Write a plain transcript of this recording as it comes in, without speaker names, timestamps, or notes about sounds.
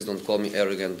Don't call me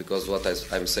arrogant because what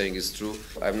I'm saying is true.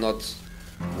 I'm not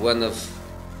one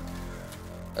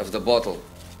of the bottle.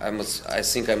 I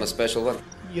think I'm a special one.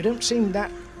 You don't seem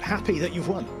that happy that you've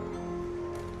won.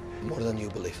 More than you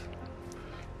believe.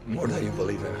 More than you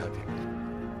believe I'm happy.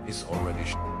 It's already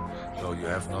so you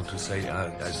have not to say,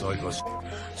 I saw it was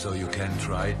so you can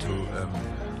try to,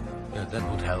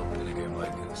 that would help in a game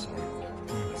like this.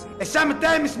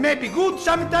 Sometimes it may be good,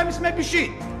 sometimes it may be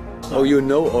shit. Oh, you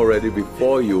know already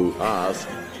before you ask.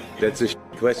 That's a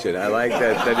question. I like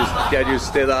that you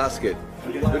still ask it.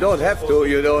 You don't have to.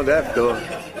 You don't have to.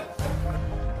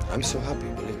 I'm so happy,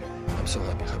 believe me. I'm so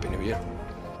happy. Happy New Year.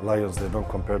 Lions, they don't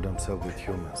compare themselves with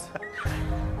humans.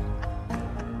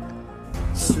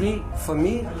 3 for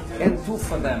me and 2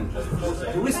 for them.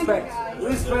 Respect,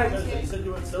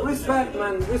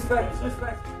 man, respect.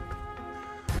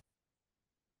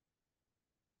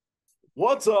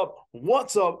 What's up,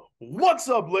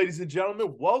 ladies and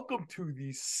gentlemen? Welcome to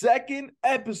the second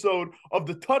episode of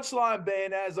the Touchline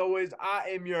Band. As always, I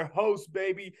am your host,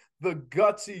 baby, the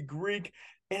Gutsy Greek,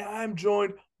 and I'm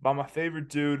joined by my favorite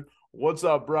dude. What's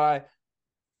up, Bri?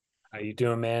 How you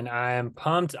doing, man? I am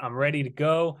pumped. I'm ready to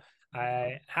go.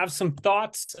 I have some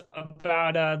thoughts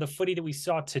about the footy that we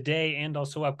saw today and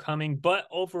also upcoming, but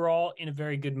overall in a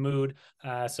very good mood.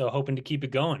 So hoping to keep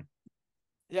it going.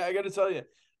 Yeah, I got to tell you,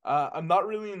 I'm not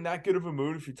really in that good of a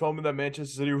mood. If you told me that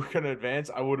Manchester City were going to advance,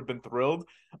 I would have been thrilled.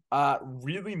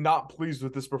 Really not pleased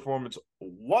with this performance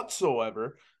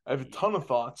whatsoever. I have a ton of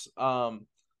thoughts.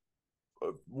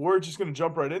 We're just going to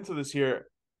jump right into this here.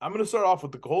 I'm going to start off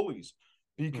with the goalies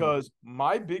because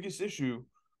my biggest issue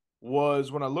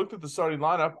was when I looked at the starting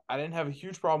lineup, I didn't have a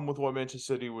huge problem with what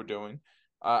Manchester City were doing.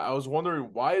 I was wondering,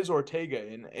 why is Ortega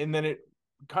in? And then it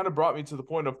kind of brought me to the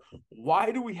point of,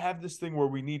 why do we have this thing where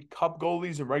we need cup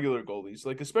goalies and regular goalies?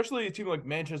 Like, especially a team like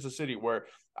Manchester City, where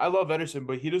I love Ederson,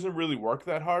 but he doesn't really work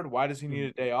that hard. Why does he need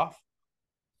a day off?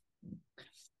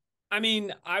 I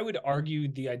mean, I would argue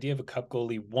the idea of a cup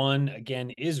goalie, one,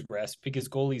 again, is rest, because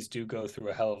goalies do go through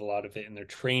a hell of a lot of it, and their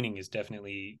training is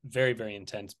definitely very, very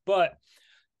intense. But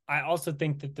I also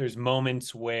think that there's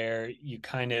moments where you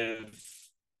kind of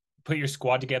put your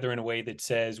squad together in a way that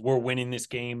says, we're winning this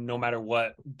game no matter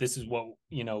what. This is what,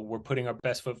 we're putting our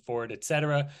best foot forward,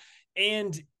 etc.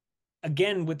 And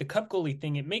again, with the cup goalie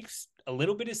thing, it makes a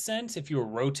little bit of sense if you were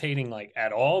rotating like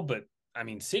at all. But I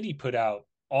mean, City put out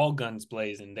all guns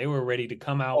blazing. They were ready to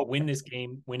come out, win this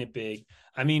game, win it big.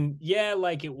 I mean, yeah,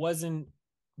 like it wasn't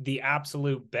the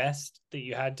absolute best that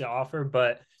you had to offer,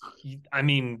 but I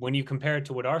mean, when you compare it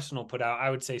to what Arsenal put out, I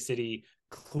would say City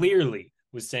clearly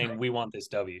was saying, we want this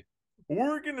W.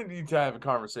 We're going to need to have a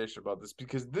conversation about this,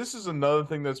 because this is another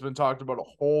thing that's been talked about a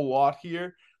whole lot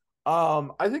here.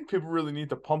 I think people really need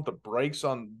to pump the brakes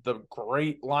on the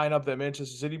great lineup that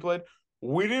Manchester City played.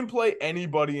 We didn't play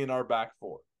anybody in our back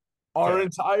four. Our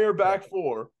entire back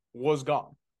four was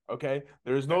gone. Okay,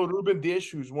 there's no Ruben Dias,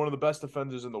 who's one of the best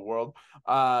defenders in the world.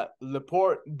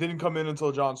 Laporte didn't come in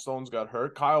until John Stones got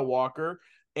hurt. Kyle Walker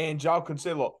and João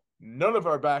Cancelo, none of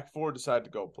our back four decided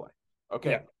to go play.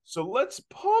 Okay, so let's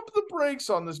pump the brakes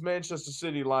on this Manchester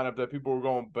City lineup that people were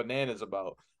going bananas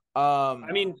about.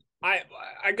 I mean, I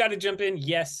got to jump in.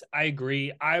 Yes, I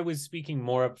agree. I was speaking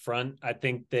more up front. I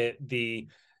think that the,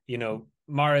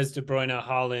 Mahrez, De Bruyne,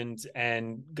 Haaland,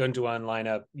 and Gundogan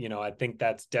lineup, I think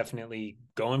that's definitely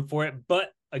going for it.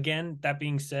 But again, that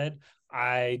being said,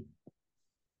 I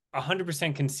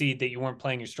 100% concede that you weren't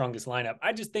playing your strongest lineup.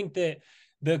 I just think that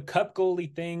the cup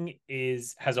goalie thing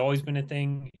has always been a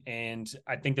thing. And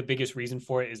I think the biggest reason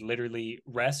for it is literally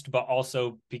rest, but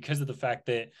also because of the fact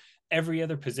that every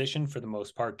other position, for the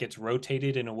most part, gets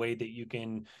rotated in a way that you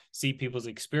can see people's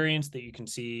experience, that you can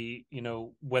see,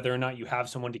 whether or not you have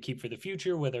someone to keep for the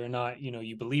future, whether or not,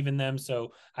 you believe in them.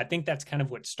 So I think that's kind of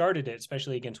what started it,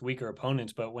 especially against weaker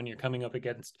opponents. But when you're coming up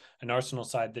against an Arsenal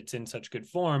side that's in such good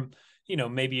form,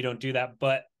 maybe you don't do that.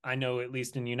 But I know, at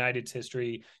least in United's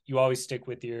history, you always stick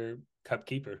with your cup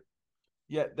keeper.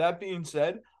 Yeah, that being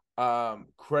said,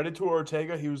 credit to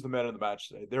Ortega. He was the man of the match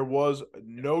today. There was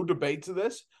no debate to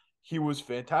this. He was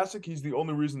fantastic. He's the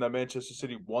only reason that Manchester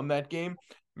City won that game.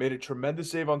 Made a tremendous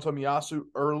save on Tomiyasu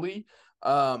early.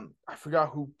 I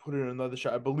forgot who put in another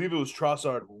shot. I believe it was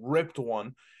Trossard, ripped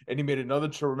one, and he made another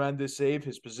tremendous save.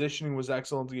 His positioning was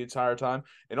excellent the entire time.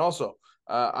 And also,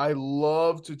 I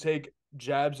love to take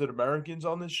jabs at Americans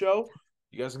on this show.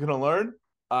 You guys are going to learn.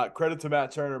 Credit to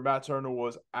Matt Turner. Matt Turner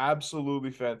was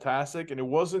absolutely fantastic. And it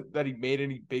wasn't that he made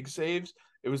any big saves.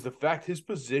 It was the fact his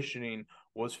positioning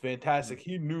was fantastic.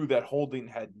 He knew that Holding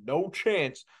had no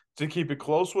chance to keep it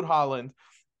close with Haaland.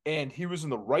 and he was in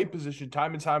the right position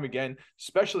time and time again,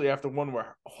 especially after one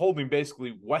where Holding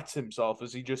basically wets himself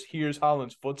as he just hears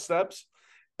Haaland's footsteps.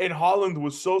 And Haaland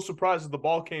was so surprised that the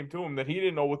ball came to him that he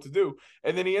didn't know what to do.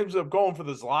 And then he ends up going for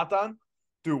the Zlatan.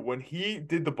 Dude, when he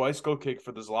did the bicycle kick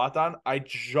for the Zlatan, I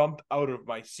jumped out of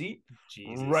my seat,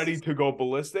 ready to go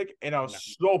ballistic, and I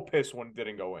was so pissed when it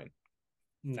didn't go in.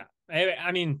 No.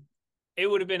 I mean, it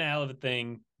would have been a hell of a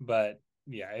thing, but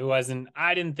yeah, it wasn't.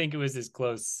 I didn't think it was as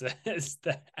close as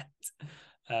that.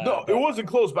 No, it wasn't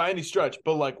close by any stretch,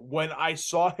 but like when I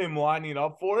saw him lining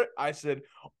up for it, I said,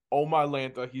 oh my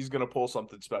Lanta, he's going to pull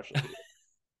something special here.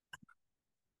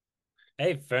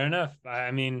 Hey, fair enough.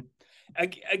 I mean,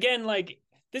 again, like,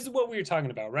 this is what we were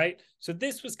talking about, right? So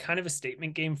this was kind of a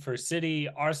statement game for City.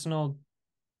 Arsenal,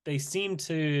 they seem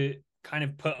to kind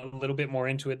of put a little bit more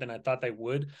into it than I thought they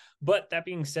would. But that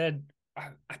being said,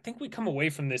 I think we come away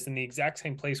from this in the exact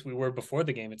same place we were before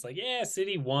the game. It's like, yeah,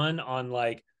 City won on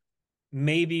like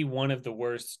maybe one of the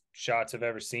worst shots I've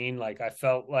ever seen. Like, I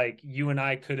felt like you and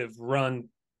I could have run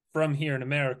from here in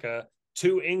America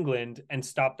to England and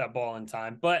stopped that ball in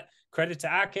time. But credit to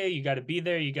Ake, you got to be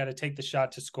there. You got to take the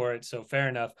shot to score it. So fair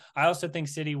enough. I also think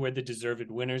City were the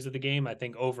deserved winners of the game. I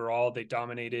think overall they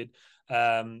dominated,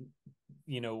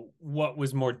 what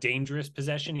was more dangerous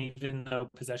possession, even though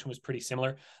possession was pretty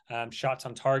similar. Shots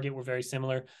on target were very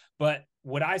similar. But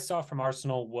what I saw from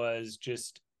Arsenal was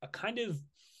just a kind of,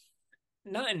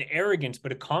 not an arrogance,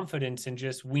 but a confidence in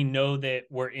just, we know that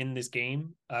we're in this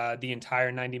game the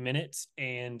entire 90 minutes.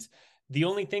 And the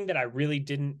only thing that I really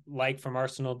didn't like from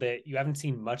Arsenal that you haven't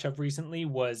seen much of recently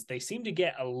was they seem to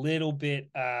get a little bit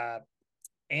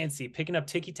antsy, picking up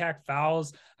ticky-tack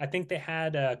fouls. I think they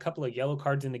had a couple of yellow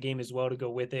cards in the game as well to go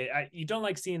with it. You don't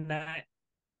like seeing that.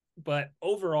 But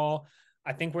overall,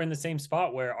 I think we're in the same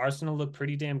spot where Arsenal look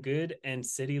pretty damn good and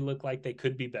City look like they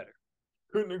could be better.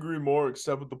 Couldn't agree more,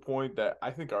 except with the point that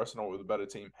I think Arsenal were the better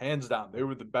team. Hands down, they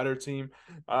were the better team.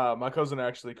 My cousin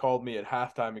actually called me at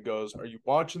halftime. He goes, are you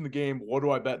watching the game? What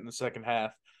do I bet in the second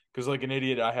half? Because like an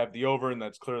idiot, I have the over, and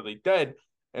that's clearly dead.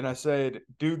 And I said,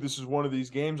 dude, this is one of these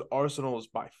games. Arsenal is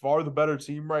by far the better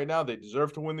team right now. They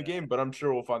deserve to win the game, but I'm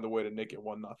sure we'll find a way to nick it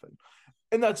 1-0.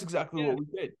 And that's exactly what we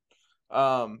did.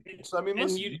 So, I mean,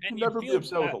 listen, you can never be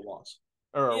upset with a loss.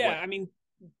 I mean,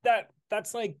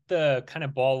 that's like the kind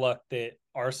of ball luck that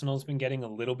Arsenal's been getting a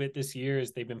little bit this year,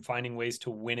 is they've been finding ways to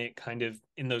win it kind of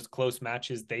in those close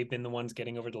matches. They've been the ones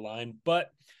getting over the line.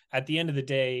 But at the end of the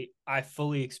day, I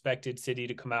fully expected City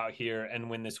to come out here and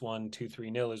win this one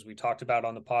 2-3-0, as we talked about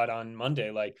on the pod on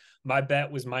Monday. Like, my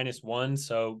bet was -1.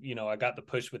 So, I got the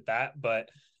push with that. But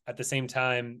at the same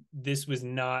time, this was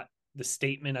not the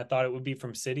statement I thought it would be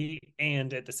from City.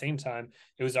 And at the same time,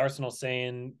 it was Arsenal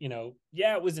saying,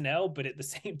 yeah, it was an L, but at the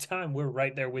same time, we're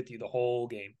right there with you the whole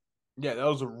game. Yeah, that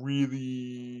was a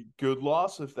really good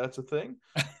loss, if that's a thing.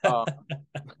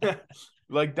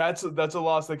 Like that's a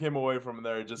loss that came away from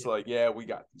there. Just like, yeah, we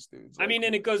got these dudes. Like, I mean,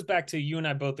 and it goes back to, you and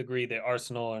I both agree that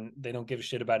Arsenal, and they don't give a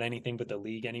shit about anything but the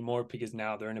league anymore, because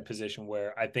now they're in a position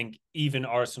where I think even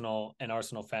Arsenal and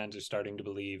Arsenal fans are starting to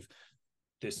believe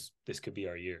this could be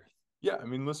our year. Yeah, I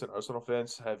mean, listen, Arsenal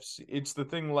fans it's the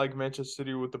thing like Manchester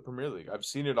City with the Premier League. I've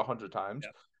seen it 100 times.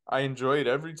 Yeah. I enjoy it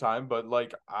every time, but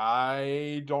like,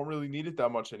 I don't really need it that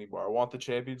much anymore. I want the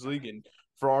Champions League, and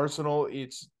for Arsenal,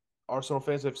 it's Arsenal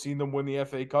fans have seen them win the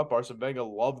FA Cup. Arsene Wenger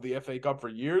loved the FA Cup for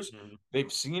years. Mm-hmm.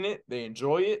 They've seen it, they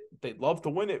enjoy it, they'd love to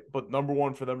win it, but number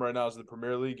one for them right now is the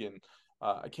Premier League, and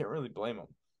I can't really blame them.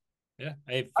 Yeah,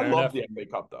 I love the FA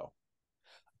Cup though.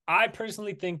 I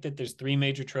personally think that there's 3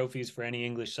 major trophies for any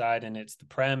English side, and it's the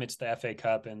Prem, it's the FA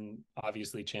Cup, and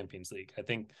obviously Champions League. I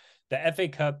think the FA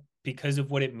Cup, because of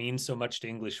what it means so much to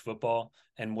English football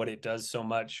and what it does so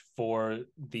much for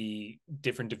the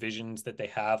different divisions that they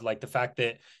have, like the fact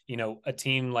that, a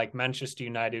team like Manchester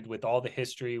United, with all the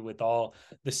history, with all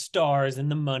the stars and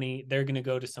the money, they're going to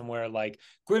go to somewhere like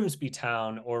Grimsby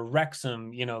Town or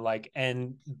Wrexham,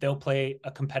 and they'll play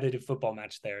a competitive football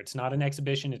match there. It's not an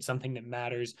exhibition. It's something that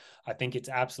matters. I think it's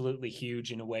absolutely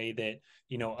huge in a way that,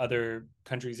 other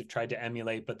countries have tried to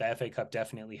emulate, but the FA Cup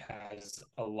definitely has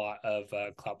a lot of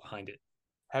clout behind it.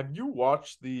 Have you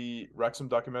watched the Wrexham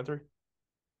documentary?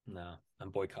 No,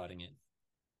 I'm boycotting it.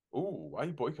 Ooh, why are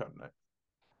you boycotting it?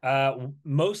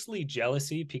 Mostly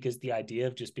jealousy, because the idea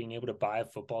of just being able to buy a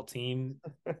football team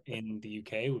in the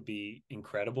UK would be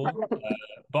incredible.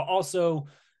 But also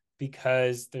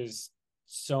because there's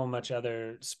so much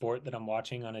other sport that I'm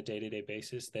watching on a day-to-day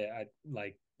basis that I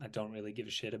don't really give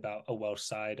a shit about a Welsh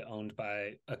side owned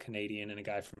by a Canadian and a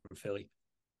guy from Philly.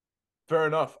 Fair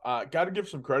enough. Got to give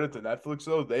some credit to Netflix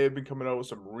though. They have been coming out with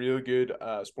some really good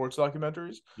sports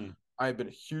documentaries. I've been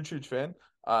a huge fan.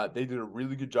 They did a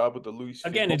really good job with the Luis.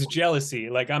 Again, Figo. it's jealousy.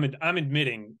 Like I'm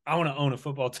admitting I want to own a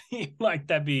football team. Like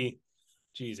that'd be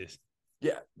Jesus.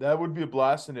 Yeah, that would be a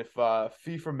blast. And if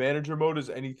FIFA manager mode is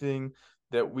anything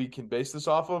that we can base this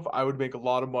off of, I would make a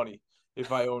lot of money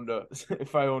if I owned a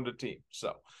if I owned a team.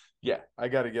 So yeah, I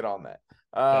got to get on that.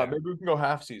 Maybe we can go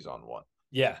half season on one.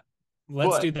 Yeah,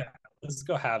 let's do that. Let's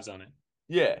go halves on it.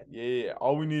 Yeah.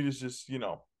 All we need is just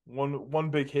one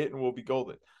big hit and we'll be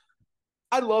golden.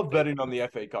 I love betting on the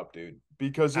FA Cup, dude,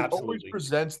 because it always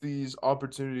presents these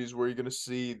opportunities where you're going to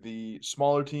see the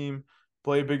smaller team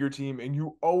play a bigger team, and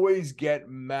you always get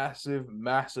massive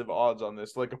odds on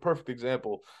this. Like a perfect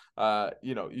example,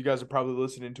 you guys are probably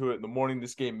listening to it in the morning.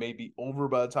 This game may be over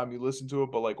by the time you listen to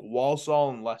it, but like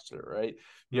Walsall and Leicester, right?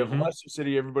 You have Leicester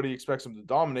City, everybody expects them to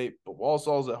dominate, but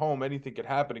Walsall's at home. Anything could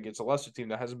happen against a Leicester team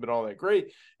that hasn't been all that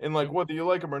great. And like whether you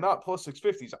like them or not, plus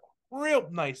 650 is a real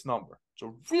nice number. It's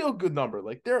a real good number.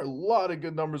 Like there are a lot of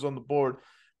good numbers on the board.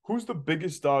 Who's the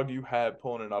biggest dog you had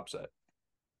pulling an upset?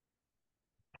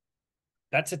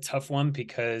 That's a tough one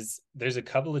because there's a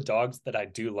couple of dogs that I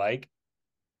do like.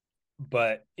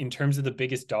 But in terms of the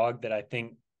biggest dog that I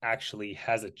think actually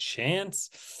has a chance,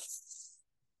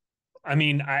 I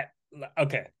mean,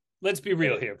 okay, let's be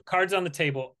real here. Cards on the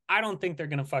table. I don't think they're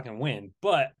going to fucking win.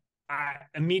 But I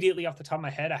immediately off the top of my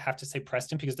head, I have to say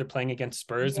Preston because they're playing against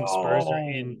Spurs, and Spurs are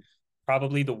in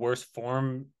probably the worst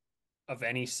form of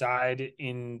any side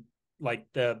in like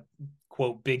the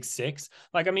quote big six.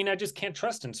 Like, I mean, I just can't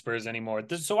trust in Spurs anymore.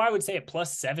 So I would say at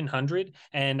plus 700,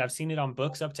 and I've seen it on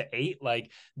books up to 8.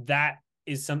 Like that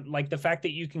is some, like the fact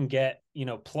that you can get,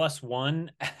 plus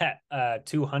 1 at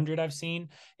 200 I've seen.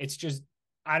 It's just,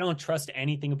 I don't trust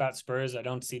anything about Spurs. I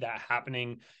don't see that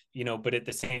happening, but at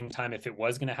the same time, if it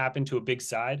was going to happen to a big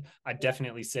side, I'd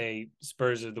definitely say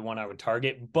Spurs are the one I would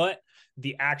target. But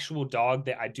the actual dog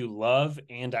that I do love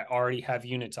and I already have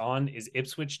units on is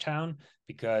Ipswich Town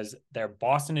because they're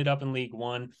bossing it up in League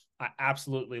One. I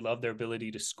absolutely love their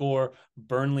ability to score.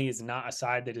 Burnley is not a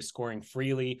side that is scoring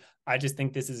freely. I just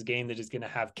think this is a game that is going to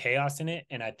have chaos in it.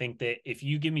 And I think that if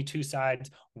you give me two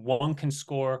sides, one can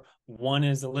score, one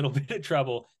is a little bit of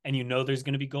trouble, and there's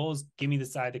going to be goals, give me the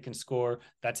side that can score.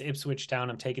 That's Ipswich Town.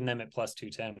 I'm taking them at plus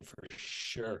 210 for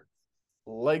sure.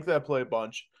 Like that play a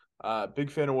bunch.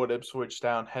 Big fan of what Ipswich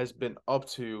Town has been up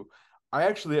to. I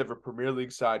actually have a Premier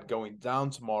League side going down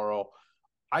tomorrow.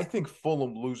 I think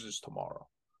Fulham loses tomorrow.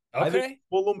 Okay. I think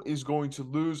Fulham is going to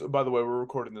lose. By the way, we're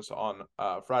recording this on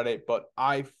Friday, but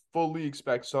I fully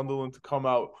expect Sunderland to come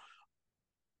out.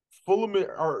 Fulham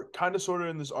are kind of sort of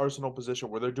in this Arsenal position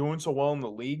where they're doing so well in the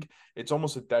league. It's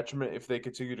almost a detriment if they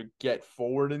continue to get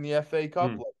forward in the FA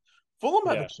Cup. Like,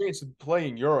 Fulham have a chance to play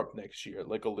in Europe next year,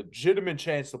 like a legitimate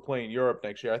chance to play in Europe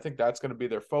next year. I think that's going to be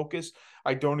their focus.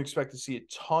 I don't expect to see a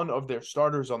ton of their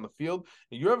starters on the field.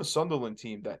 And you have a Sunderland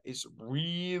team that is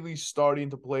really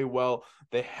starting to play well.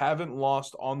 They haven't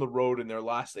lost on the road in their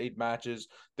last 8 matches.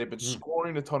 They've been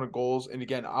scoring a ton of goals. And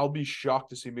again, I'll be shocked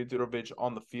to see Mitrovic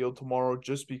on the field tomorrow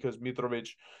just because Mitrovic,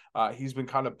 he's been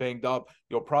kind of banged up.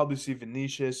 You'll probably see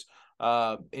Vinicius.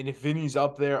 And if Vinny's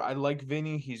up there, I like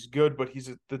Vinny. He's good, but he's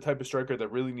the type of striker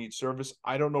that really needs service.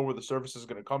 I don't know where the service is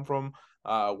going to come from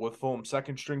with Fulham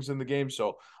second strings in the game.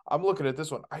 So I'm looking at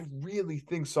this one. I really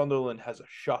think Sunderland has a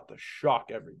shot to shock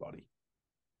everybody.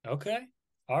 Okay.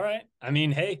 All right. I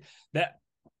mean, hey, that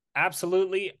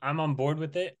absolutely, I'm on board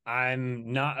with it.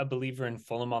 I'm not a believer in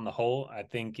Fulham on the whole. I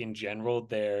think in general,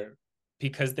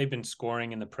 because they've been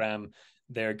scoring in the Prem,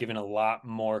 they're given a lot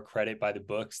more credit by the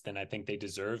books than I think they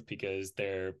deserve because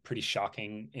they're pretty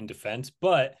shocking in defense.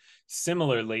 But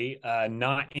similarly,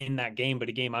 not in that game, but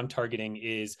a game I'm targeting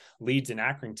is Leeds and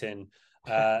Accrington.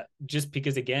 Just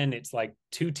because, again, it's like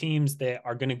two teams that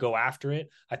are going to go after it.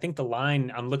 I think the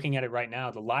line, I'm looking at it right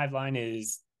now, the live line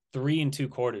is 3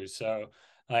 2/4. So,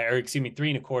 3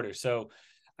 1/4. So,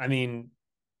 I mean,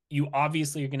 you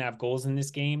obviously are going to have goals in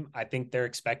this game. I think they're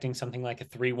expecting something like a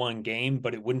 3-1 game,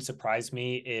 but it wouldn't surprise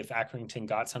me if Accrington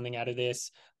got something out of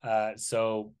this.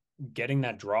 So getting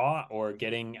that draw or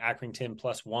getting Accrington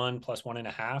 +1,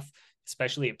 +1.5,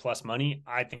 especially at plus money,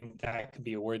 I think that could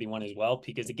be a worthy one as well.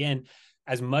 Because again,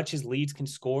 as much as Leeds can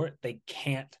score, they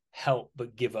can't help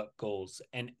but give up goals.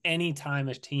 And anytime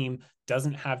a team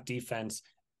doesn't have defense,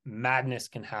 madness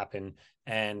can happen.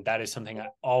 And that is something I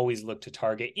always look to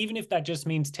target, even if that just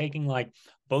means taking like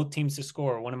both teams to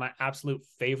score. One of my absolute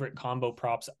favorite combo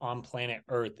props on planet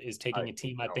Earth is taking a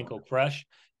team I think will crush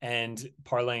and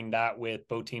parlaying that with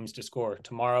both teams to score.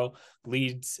 Tomorrow,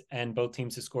 Leeds and both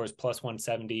teams to score is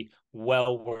 +170.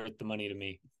 Well worth the money to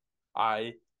me.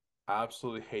 I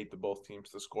absolutely hate the both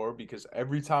teams to score because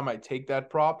every time I take that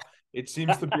prop, it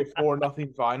seems to be a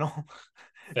 4-0 final.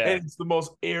 Fair. And it's the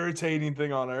most irritating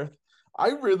thing on earth. I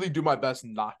really do my best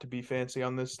not to be fancy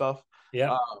on this stuff.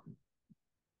 Yeah.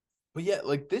 But yeah,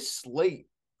 like this slate,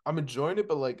 I'm enjoying it,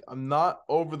 but like I'm not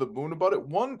over the moon about it.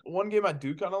 One game I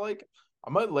do kind of like, I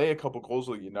might lay a couple goals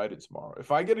with United tomorrow.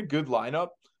 If I get a good lineup,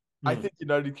 I think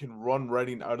United can run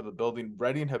Reading out of the building.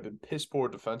 Reading have been piss poor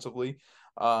defensively.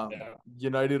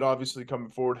 United obviously coming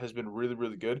forward has been really,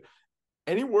 really good.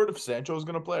 Any word if Sancho is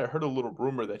going to play? I heard a little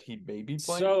rumor that he may be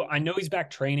playing. So I know he's back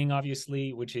training,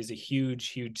 obviously, which is a huge,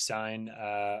 huge sign.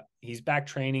 He's back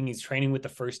training. He's training with the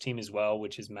first team as well,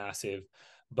 which is massive.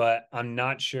 But I'm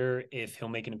not sure if he'll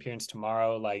make an appearance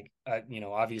tomorrow. Like,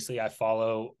 obviously I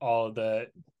follow all of the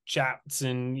chats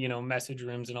and, message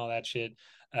rooms and all that shit.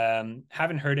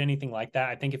 Haven't heard anything like that.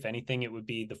 I think if anything, it would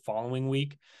be the following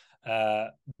week.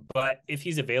 But if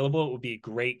he's available, it would be a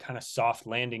great kind of soft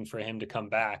landing for him to come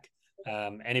back.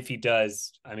 And if he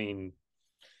does, I mean,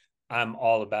 I'm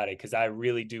all about it because I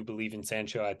really do believe in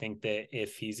Sancho. I think that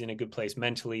if he's in a good place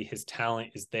mentally, his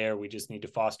talent is there. We just need to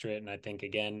foster it. And I think,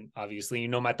 again, obviously,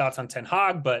 my thoughts on Ten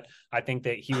Hag, but I think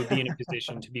that he would be in a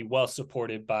position to be well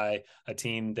supported by a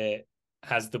team that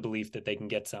has the belief that they can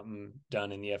get something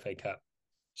done in the FA Cup.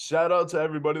 Shout out to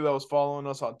everybody that was following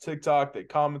us on TikTok. They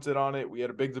commented on it. We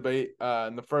had a big debate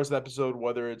in the first episode,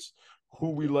 whether it's who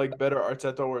we like better,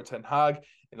 Arteta or Ten Hag.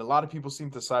 And a lot of people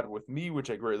seem to side with me, which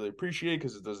I greatly appreciate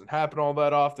because it doesn't happen all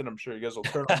that often. I'm sure you guys will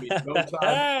turn on me in no time.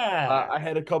 I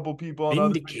had a couple people on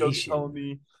other videos telling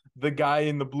me the guy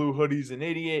in the blue hoodie's an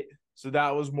idiot. So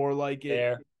that was more like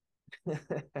it.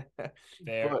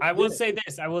 There. I will say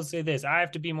this. I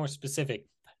have to be more specific.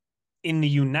 In the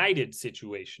United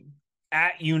situation,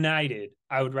 at United,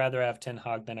 I would rather have Ten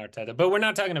Hag than Arteta. But we're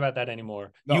not talking about that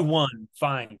anymore. No. You won.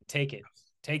 Fine. Take it.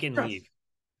 Take it and leave.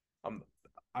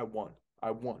 I won.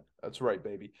 That's right,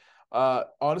 baby.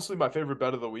 Honestly, my favorite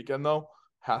bet of the weekend, though,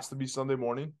 has to be Sunday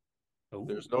morning. Ooh.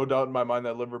 There's no doubt in my mind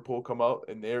that Liverpool come out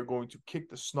and they're going to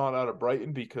kick the snot out of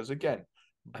Brighton because, again,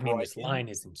 this line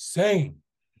is insane.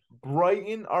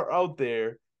 Brighton are out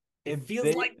there. It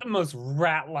feels like the most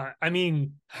rat line. I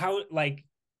mean, how, like,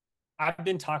 I've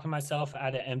been talking myself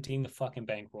out of emptying the fucking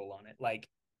bankroll on it. Like,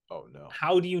 oh no.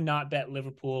 How do you not bet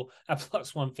Liverpool at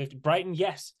plus 150? Brighton,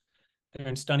 yes. They're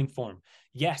in stunning form.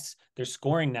 Yes, they're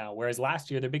scoring now. Whereas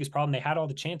last year, their biggest problem, they had all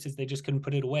the chances. They just couldn't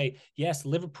put it away. Yes,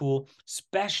 Liverpool,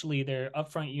 especially their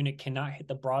upfront unit, cannot hit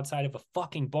the broadside of a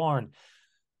fucking barn.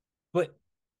 But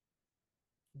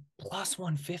plus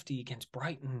 150 against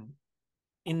Brighton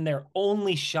in their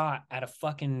only shot at a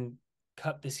fucking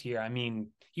cup this year. I mean,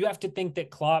 you have to think that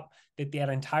Klopp, that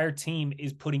entire team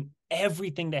is putting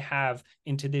everything they have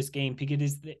into this game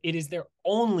because it is their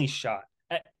only shot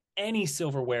at any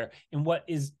silverware in what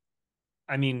is,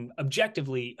 I mean,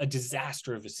 objectively a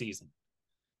disaster of a season.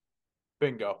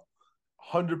 Bingo.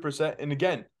 100%. And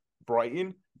again,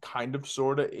 Brighton kind of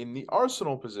sort of in the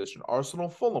Arsenal position. Arsenal,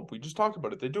 Fulham. We just talked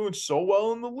about it. They're doing so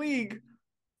well in the league.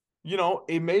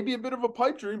 It may be a bit of a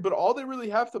pipe dream, but all they really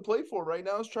have to play for right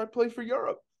now is try to play for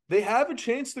Europe. They have a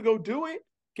chance to go do it.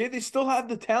 Okay, they still have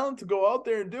the talent to go out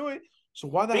there and do it. So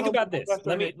why the hell? Think about this.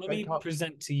 Let me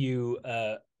present to you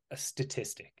a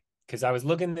statistic because I was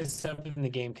looking this up in the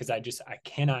game because I'm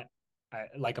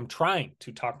trying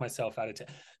to talk myself out of it.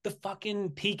 The fucking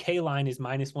PK line is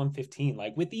minus 115.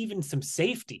 Like with even some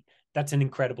safety, that's an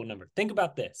incredible number. Think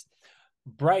about this.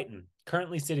 Brighton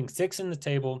currently sitting 6th in the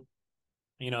table.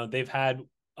 They've had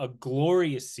a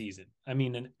glorious season. I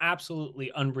mean, an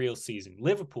absolutely unreal season.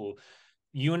 Liverpool,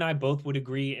 you and I both would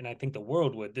agree, and I think the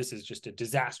world would, this is just a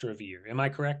disaster of a year. Am I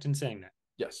correct in saying that?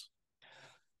 Yes.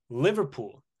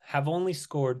 Liverpool have only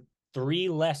scored 3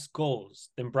 less goals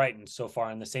than Brighton so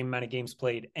far in the same amount of games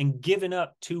played and given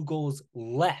up 2 goals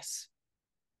less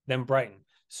than Brighton.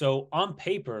 So on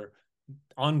paper,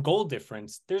 on goal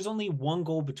difference, there's only 1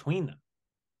 goal between them.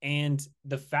 And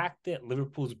the fact that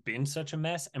Liverpool's been such a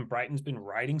mess and Brighton's been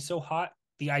riding so hot,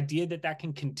 the idea that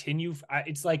can continue,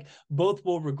 it's like both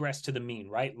will regress to the mean,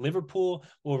 right? Liverpool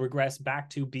will regress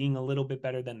back to being a little bit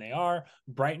better than they are.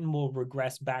 Brighton will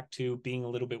regress back to being a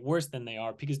little bit worse than they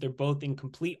are because they're both in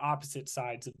complete opposite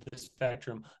sides of the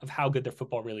spectrum of how good their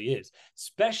football really is.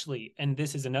 Especially, and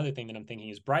this is another thing that I'm thinking,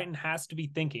 is Brighton has to be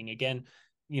thinking, again,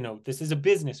 this is a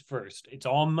business first. It's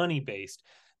all money based.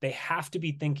 They have to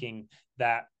be thinking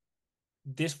that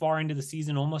this far into the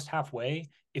season, almost halfway,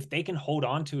 if they can hold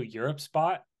on to a Europe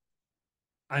spot,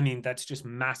 I mean, that's just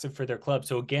massive for their club.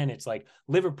 So again, it's like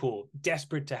Liverpool,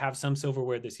 desperate to have some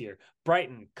silverware this year.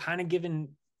 Brighton, kind of given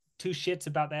two shits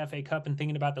about the FA Cup and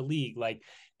thinking about the league. Like,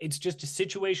 it's just a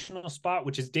situational spot,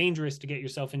 which is dangerous to get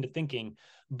yourself into thinking.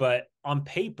 But on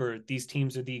paper, these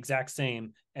teams are the exact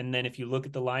same. And then if you look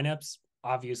at the lineups,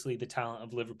 obviously the talent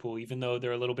of Liverpool, even though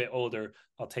they're a little bit older,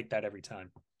 I'll take that every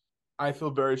time. I feel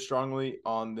very strongly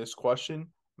on this question.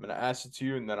 I'm going to ask it to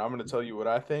you, and then I'm going to tell you what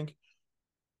I think.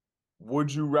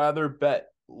 Would you rather bet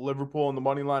Liverpool on the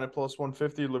money line at plus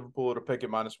 150 or Liverpool at a pick at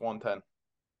minus 110?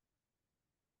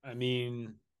 I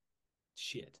mean,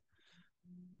 shit.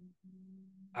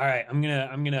 All right, I'm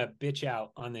gonna bitch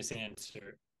out on this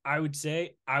answer. I would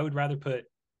say I would rather put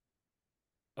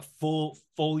a full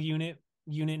unit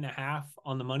and a half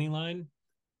on the money line,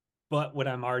 but what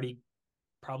I'm already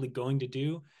probably going to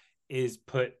do is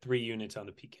put 3 units on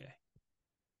the PK.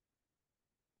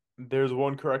 There's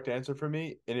one correct answer for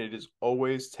me, and it is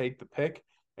always take the pick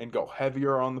and go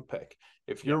heavier on the pick.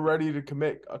 If you're ready to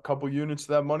commit a couple units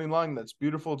to that money line, that's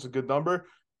beautiful. It's a good number.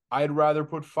 I'd rather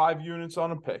put 5 units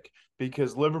on a pick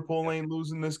because Liverpool ain't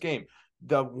losing this game.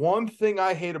 The one thing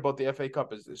I hate about the FA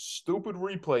Cup is this stupid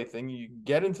replay thing. You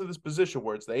get into this position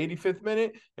where it's the 85th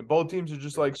minute and both teams are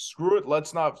just like, screw it,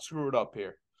 let's not screw it up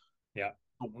here. Yeah.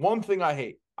 The one thing I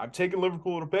hate, I'm taking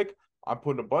Liverpool to pick. I'm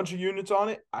putting a bunch of units on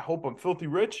it. I hope I'm filthy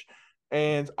rich,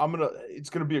 and it's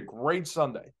gonna be a great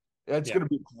Sunday. It's gonna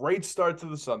be a great start to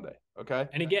the Sunday. Okay.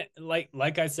 And again,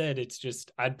 like I said, it's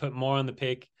just I'd put more on the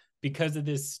pick because of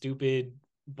this stupid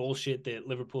bullshit that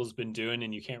Liverpool's been doing,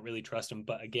 and you can't really trust them.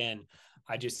 But again,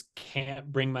 I just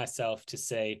can't bring myself to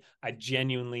say I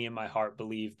genuinely in my heart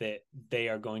believe that they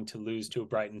are going to lose to a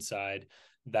Brighton side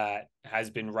that has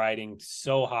been riding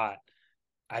so hot.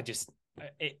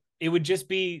 It would just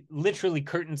be literally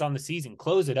curtains on the season.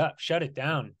 Close it up, shut it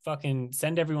down, fucking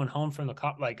send everyone home from the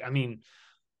cop. Like, I mean,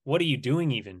 what are you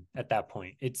doing even at that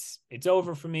point? It's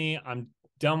over for me. I'm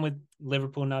done with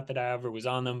Liverpool. Not that I ever was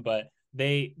on them, but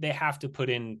they have to put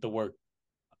in the work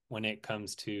when it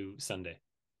comes to Sunday.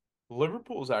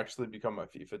 Liverpool's actually become my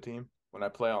FIFA team when I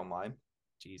play online.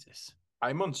 Jesus.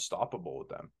 I'm unstoppable with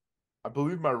them. I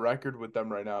believe my record with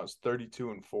them right now is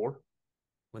 32-4.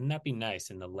 Wouldn't that be nice?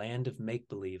 In the land of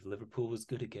make-believe, Liverpool was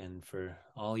good again for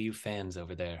all you fans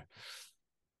over there.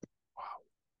 Wow.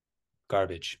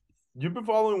 Garbage. You've been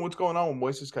following what's going on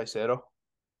with Moises Caicedo?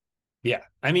 Yeah.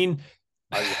 I mean,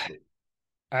 I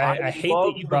hate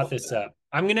that you brought this up.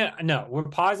 We're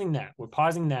pausing that. We're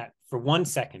pausing that for 1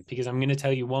 second because I'm going to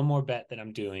tell you one more bet that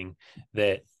I'm doing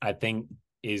that I think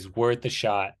is worth a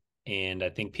shot and I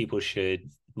think people should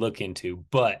look into.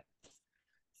 But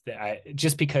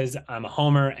just because I'm a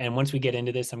homer and once we get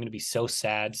into this, I'm going to be so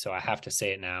sad. So I have to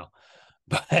say it now.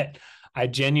 But I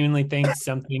genuinely think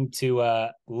something to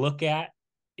look at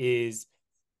is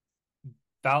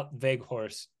Wout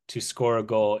Weghorst to score a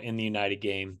goal in the United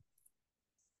game.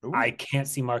 Ooh. I can't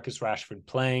see Marcus Rashford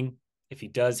playing. If he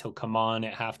does, he'll come on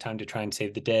at halftime to try and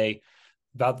save the day.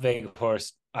 Wout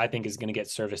Weghorst, I think, is going to get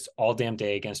serviced all damn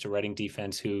day against a Reading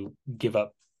defense who give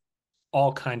up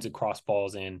all kinds of cross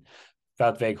balls in.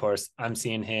 Wout Weghorst, I'm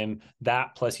seeing him.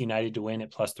 That plus United to win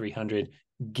at plus 300.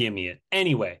 Give me it.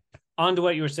 Anyway, on to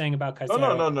what you were saying about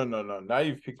Caicedo. No. Now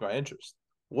you've piqued my interest.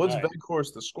 What's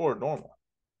Weghorst the score normal?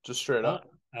 Just straight up.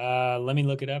 Let me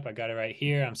look it up. I got it right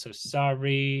here. I'm so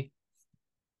sorry.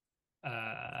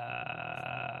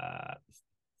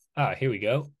 Here we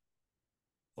go.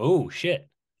 Oh, shit.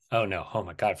 Oh, no. Oh,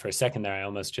 my God. For a second there, I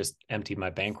almost just emptied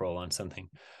my bankroll on something.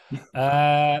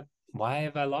 Why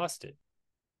have I lost it?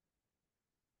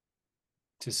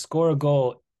 To score a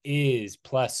goal is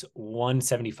plus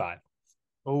 175.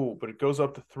 Oh, but it goes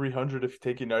up to 300 if you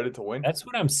take United to win. That's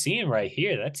what I'm seeing right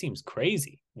here. That seems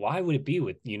crazy. Why would it be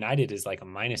with United as like a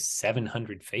minus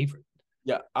 700 favorite?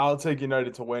 Yeah, I'll take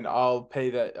United to win. I'll pay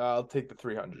that. I'll take the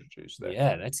 300 juice there.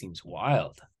 Yeah, that seems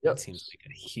wild. Yep. That seems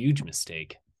like a huge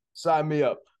mistake. Sign me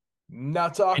up. Now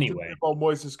talk to me about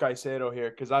Moises Caicedo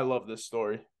here because I love this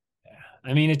story. Yeah.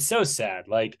 I mean, it's so sad.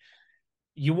 Like,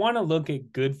 you want to look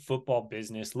at good football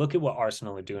business. Look at what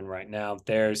Arsenal are doing right now.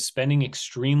 They're spending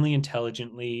extremely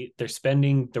intelligently. They're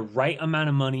spending the right amount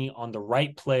of money on the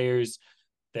right players.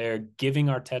 They're giving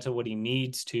Arteta what he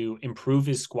needs to improve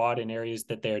his squad in areas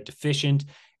that they're deficient.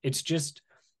 It's just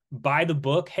by the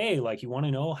book. Hey, like, you want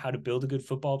to know how to build a good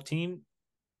football team?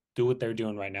 Do what they're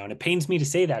doing right now. And it pains me to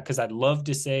say that because I'd love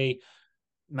to say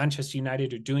Manchester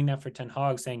United are doing that for Ten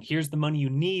Hag, saying, here's the money you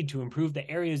need to improve the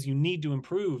areas you need to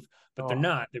improve. But they're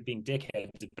not. They're being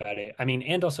dickheads about it. I mean,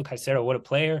 and also Caicedo, what a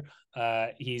player.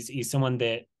 He's someone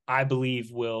that I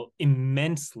believe will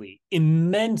immensely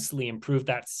improve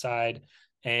that side.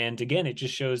 And again, it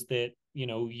just shows that,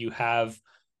 you have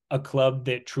a club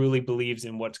that truly believes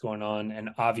in what's going on and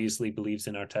obviously believes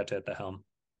in Arteta at the helm.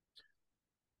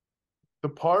 The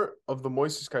part of the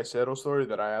Moises Caicedo story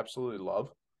that I absolutely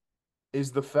love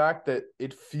is the fact that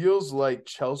it feels like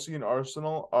Chelsea and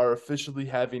Arsenal are officially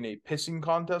having a pissing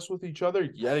contest with each other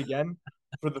yet again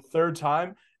for the third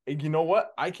time. And you know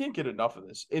what? I can't get enough of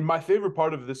this. And my favorite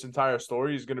part of this entire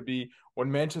story is going to be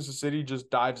when Manchester City just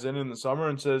dives in the summer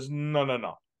and says, no, no,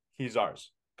 no, he's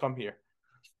ours. Come here.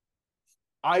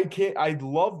 I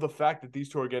love the fact that these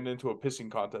two are getting into a pissing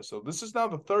contest. So this is now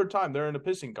the third time they're in a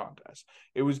pissing contest.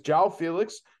 It was João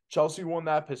Felix. Chelsea won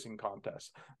that pissing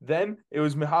contest. Then it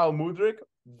was Mihail Mudryk.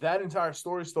 That entire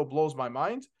story still blows my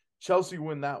mind. Chelsea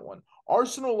win that one.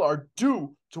 Arsenal are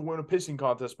due to win a pissing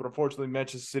contest, but unfortunately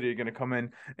Manchester City are going to come in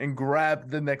and grab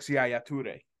the next Yaya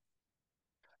Toure.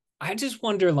 I just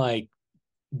wonder, like,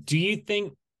 do you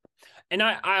think, and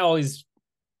I always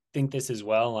think this as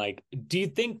well, like, do you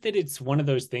think that it's one of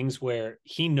those things where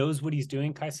he knows what he's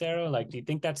doing, Caicedo? Like, do you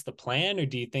think that's the plan, or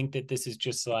do you think that this is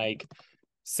just like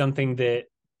something that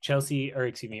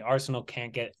Arsenal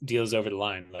can't get deals over the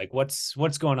line? Like, what's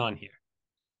going on here?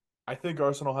 I think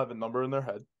Arsenal have a number in their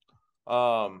head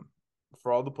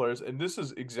for all the players, and this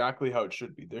is exactly how it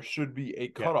should be. There should be a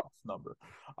cutoff number.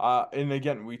 And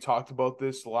again, we talked about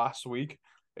this last week.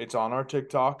 It's on our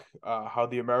TikTok, how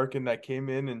the American that came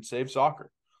in and saved soccer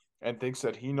and thinks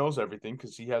that he knows everything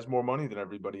because he has more money than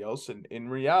everybody else. And in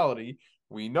reality,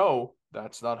 we know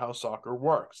that's not how soccer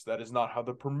works. That is not how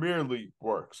the Premier League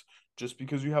works. Just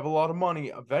because you have a lot of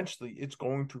money, eventually it's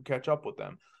going to catch up with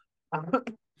them.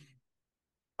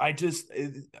 I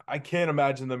can't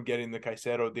imagine them getting the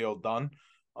Caicedo deal done.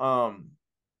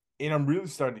 And I'm really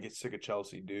starting to get sick of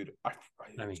Chelsea, dude.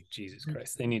 I mean, Jesus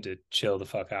Christ, they need to chill the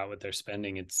fuck out with their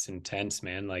spending. It's intense,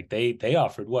 man. Like they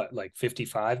offered what, like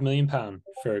 £55 million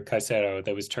for Caicedo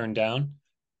that was turned down.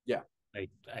 Yeah, like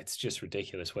it's just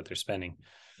ridiculous what they're spending.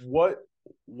 What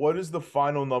is the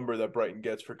final number that Brighton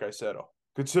gets for Caicedo,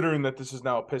 considering that this is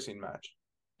now a pissing match?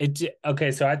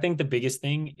 Okay, so I think the biggest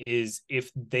thing is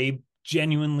if they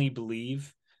genuinely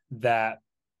believe that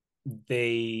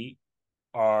they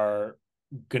are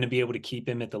going to be able to keep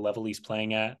him at the level he's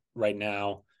playing at right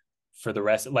now for the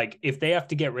rest. Like, if they have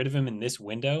to get rid of him in this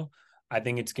window, I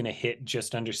think it's going to hit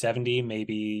just under 70,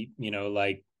 maybe,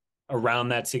 like around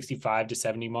that 65 to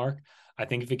 70 mark. I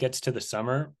think if it gets to the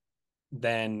summer,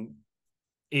 then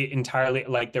it entirely,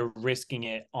 like, they're risking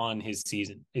it on his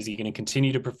season. Is he going to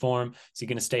continue to perform? Is he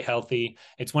going to stay healthy?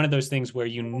 It's one of those things where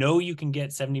you can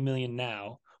get 70 million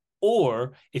now,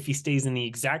 or if he stays in the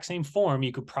exact same form,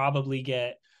 you could probably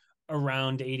get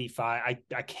around 85.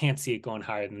 I can't see it going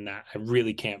higher than that. I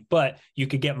really can't. But you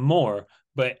could get more.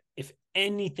 But if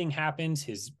anything happens,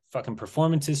 his fucking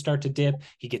performances start to dip,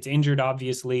 he gets injured,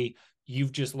 obviously,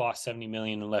 you've just lost 70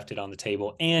 million and left it on the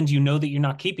table. And you know that you're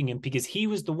not keeping him because he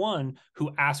was the one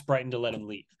who asked Brighton to let him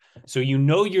leave. So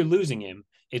you're losing him.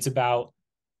 It's about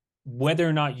whether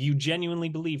or not you genuinely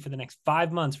believe for the next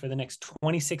 5 months, for the next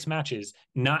 26 matches,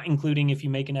 not including if you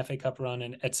make an FA Cup run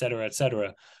and et cetera,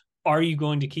 are you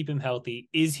going to keep him healthy?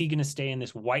 Is he going to stay in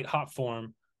this white hot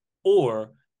form?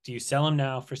 Or do you sell him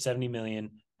now for 70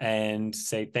 million and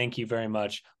say, thank you very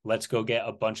much. Let's go get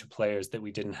a bunch of players that we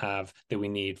didn't have that we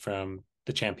need from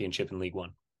the Championship and League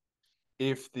One?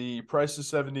 If the price is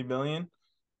 70 million,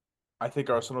 I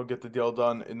think Arsenal get the deal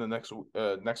done in the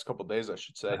next couple of days, I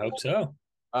should say. I hope so.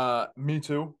 Me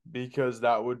too, because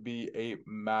that would be a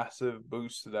massive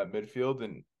boost to that midfield.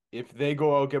 And if they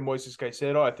go out and get Moises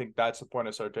Caicedo, I think that's the point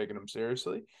I start taking them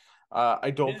seriously.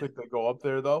 I don't think they go up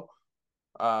there, though.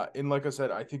 And like I said,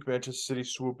 I think Manchester City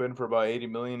swoop in for about 80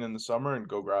 million in the summer and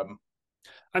go grab them.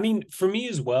 I mean, for me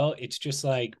as well, it's just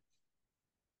like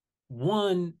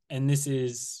one, and this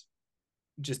is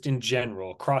just in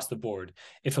general across the board.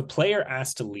 If a player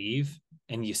asks to leave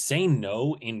and you say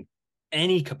no in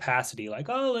any capacity, like,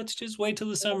 oh, let's just wait till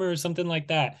the summer or something like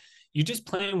that, you're just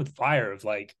playing with fire of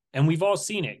like, and we've all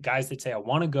seen it, guys that say, I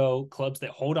want to go, clubs that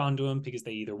hold on to him because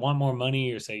they either want more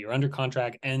money or say you're under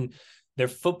contract, and their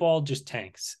football just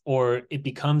tanks, or it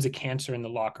becomes a cancer in the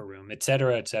locker room, et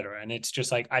cetera, et cetera. And it's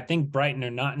just like, I think Brighton are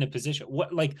not in a position,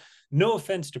 no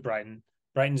offense to Brighton.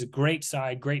 Brighton's a great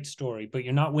side, great story, but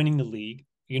you're not winning the league.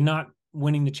 You're not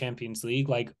winning the Champions League.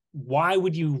 Like, why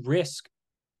would you risk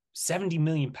 70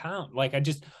 million pounds? Like,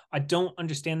 I don't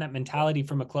understand that mentality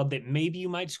from a club that maybe you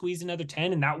might squeeze another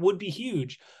 10, and that would be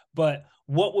huge. But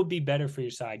what would be better for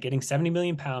your side? Getting 70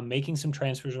 million pounds, making some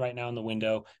transfers right now in the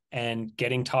window and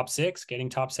getting top 6, getting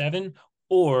top 7,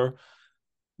 or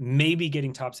maybe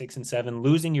getting top 6 and 7,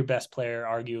 losing your best player,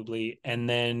 arguably. And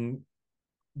then,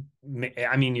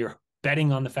 I mean, you're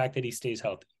betting on the fact that he stays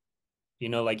healthy.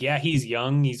 Like, yeah, he's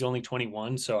young. He's only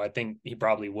 21. So I think he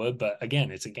probably would. But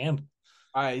again, it's a gamble.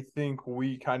 I think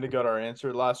we kind of got our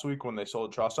answer last week when they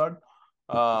sold Trossard.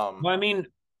 Well, I mean,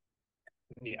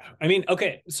 yeah. I mean,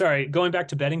 okay, sorry. Going back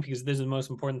to betting because this is the most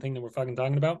important thing that we're fucking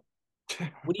talking about.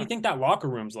 What do you think that locker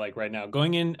room's like right now?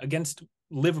 Going in against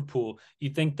Liverpool,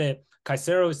 you think that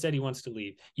Caicedo has said he wants to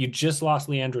leave. You just lost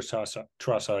Leandro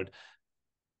Trossard.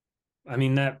 I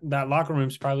mean, that locker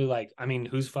room's probably like, I mean,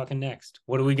 who's fucking next?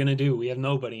 What are we going to do? We have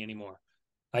nobody anymore.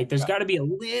 Like, there's got to be a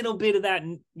little bit of that,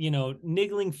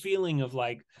 niggling feeling of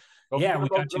like, Don't yeah, forget we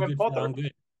about got too Graham good for Potter. long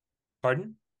good.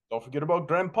 Pardon? Don't forget about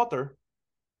Graham Potter.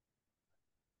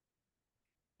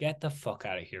 Get the fuck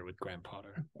out of here with Graham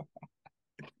Potter.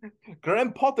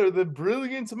 Graham Potter, the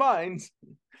brilliant mind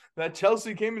that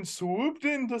Chelsea came and swooped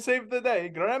in to save the day.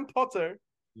 Graham Potter.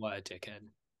 What a dickhead.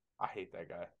 I hate that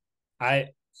guy.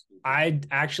 I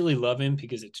actually love him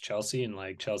because it's Chelsea and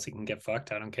like Chelsea can get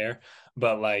fucked. I don't care.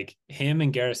 But like him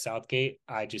and Gareth Southgate,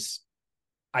 I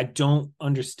don't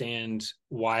understand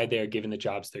why they're given the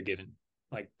jobs they're given.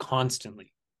 Like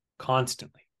constantly.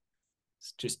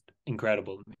 It's just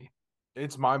incredible to me.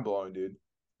 It's mind blowing, dude.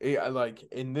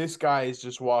 And this guy has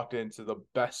just walked into the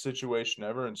best situation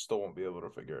ever and still won't be able to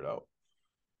figure it out.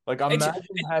 Like, imagine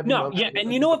having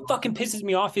and you know what fucking pisses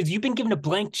me off is you've been given a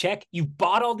blank check. You've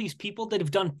bought all these people that have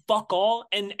done fuck all,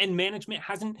 and management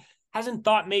hasn't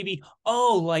thought maybe,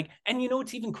 and you know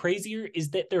what's even crazier is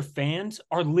that their fans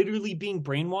are literally being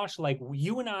brainwashed. Like,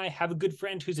 you and I have a good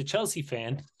friend who's a Chelsea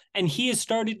fan, and he has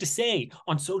started to say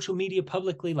on social media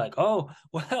publicly, like, oh,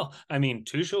 well, I mean,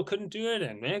 Tuchel couldn't do it,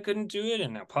 and man couldn't do it,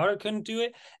 and now Potter couldn't do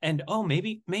it, and oh,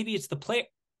 maybe it's the player.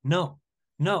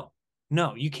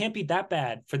 No, you can't be that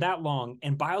bad for that long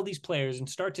and buy all these players and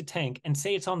start to tank and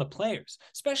say it's on the players,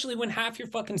 especially when half your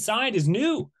fucking side is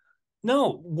new.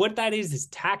 No, what that is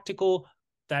tactical.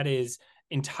 That is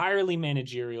entirely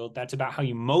managerial. That's about how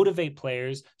you motivate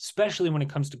players, especially when it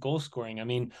comes to goal scoring. I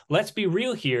mean, let's be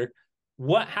real here.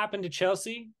 What happened to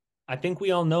Chelsea? I think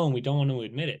we all know and we don't want to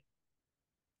admit it.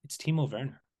 It's Timo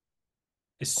Werner.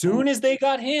 As soon as they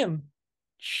got him,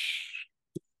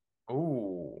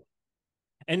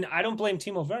 and I don't blame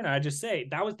Timo Werner. I just say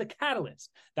that was the catalyst.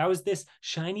 That was this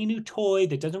shiny new toy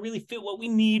that doesn't really fit what we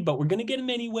need, but we're going to get him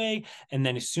anyway. And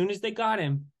then as soon as they got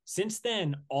him, since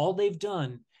then, all they've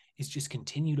done is just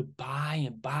continue to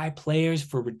buy players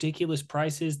for ridiculous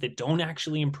prices that don't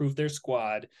actually improve their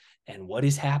squad. And what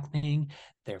is happening?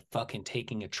 They're fucking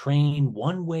taking a train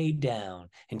one way down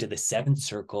into the seventh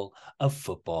circle of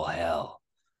football hell.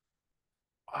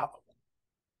 Wow.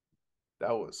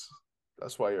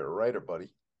 That's why you're a writer,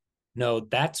 buddy. No,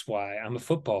 that's why I'm a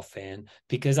football fan,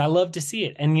 because I love to see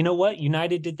it. And you know what?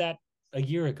 United did that a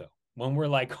year ago when we're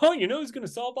like, oh, you know who's going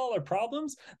to solve all our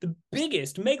problems? The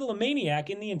biggest megalomaniac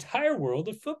in the entire world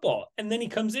of football. And then he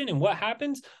comes in and what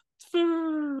happens?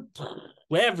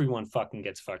 Everyone fucking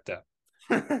gets fucked up.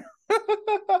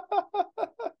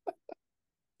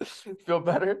 Feel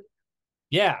better?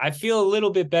 Yeah, I feel a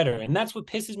little bit better. And that's what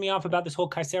pisses me off about this whole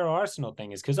Caicedo Arsenal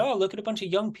thing is because, look at a bunch of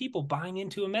young people buying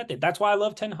into a method. That's why I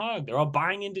love Ten Hag. They're all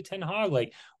buying into Ten Hag.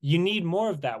 Like, you need more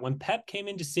of that. When Pep came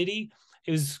into City,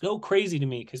 it was so crazy to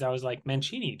me because I was like,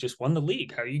 Mancini just won the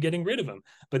league. How are you getting rid of him?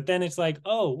 But then it's like,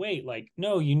 oh, wait, like,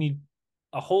 no, you need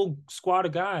a whole squad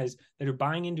of guys that are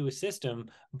buying into a system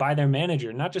by their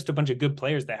manager, not just a bunch of good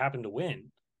players that happen to win.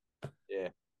 Yeah,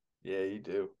 you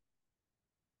do.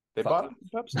 They bought him from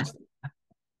Pep system.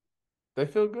 They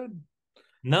feel good.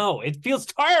 No, it feels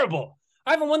terrible.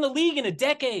 I haven't won the league in a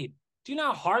decade. Do you know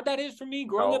how hard that is for me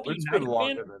growing up a United fan? It's been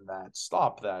longer than that.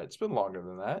 Stop that. It's been longer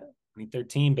than that.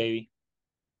 2013, baby.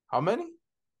 How many?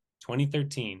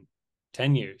 2013.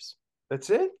 10 years. That's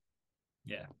it?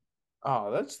 Yeah.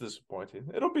 Oh, that's disappointing.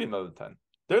 It'll be another 10.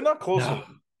 They're not close.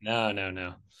 No.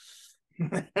 No,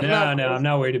 I'm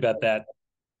not worried about that.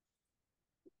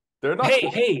 They're not.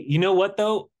 Hey, you know what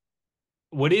though?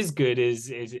 What is good is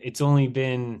it's only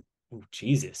been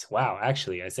Jesus. Wow,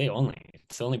 actually, I say only.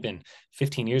 It's only been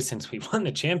 15 years since we won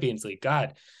the Champions League.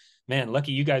 God, man,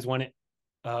 lucky you guys won it.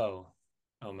 Oh,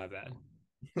 my bad.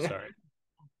 Sorry.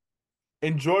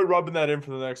 Enjoy rubbing that in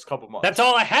for the next couple months. That's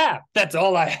all I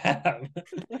have.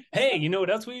 Hey, you know what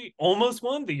else we almost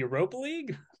won? The Europa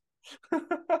League.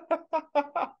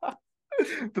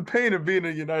 The pain of being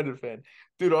a United fan.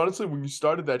 Dude, honestly, when you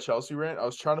started that Chelsea rant, I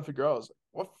was trying to figure out,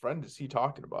 what friend is he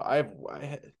talking about?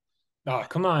 Oh,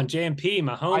 come on, JMP,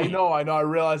 my homie. I know. I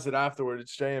realized it afterward.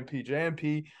 It's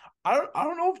JMP. I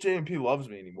don't know if JMP loves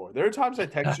me anymore. There are times I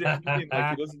text JMP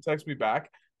and he doesn't text me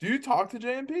back. Do you talk to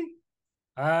JMP?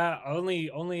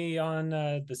 Only on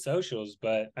the socials,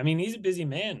 but I mean, he's a busy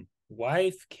man.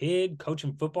 Wife, kid,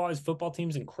 coaching football. His football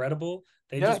team's incredible.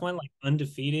 They just went like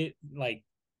undefeated, like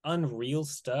unreal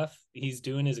stuff he's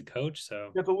doing as a coach. So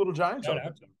Got the little Giants shout out out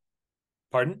there. to him.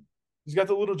 Pardon? He's got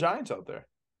the little Giants out there.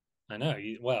 I know.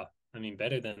 Well, I mean,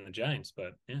 better than the Giants,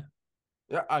 but yeah.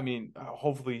 Yeah, I mean,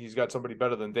 hopefully he's got somebody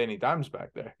better than Danny Dimes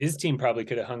back there. His team probably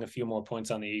could have hung a few more points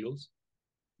on the Eagles.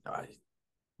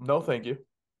 No, thank you.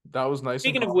 That was nice.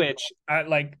 Speaking of which, I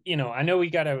know we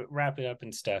got to wrap it up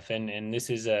and stuff, and this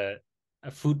is a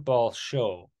football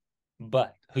show,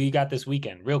 but who you got this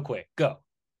weekend? Real quick, go.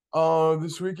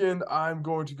 This weekend I'm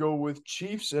going to go with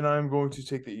Chiefs, and I'm going to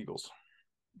take the Eagles.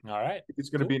 All right, it's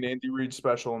going to be an Andy Reid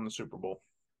special in the Super Bowl.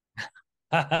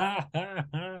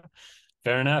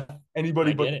 Fair enough.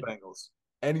 Anybody but the Bengals.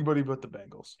 Anybody but the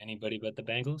Bengals. Anybody but the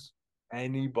Bengals.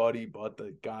 Anybody but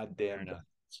the goddamn Bengals.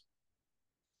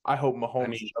 I hope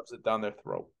Mahomes shoves it down their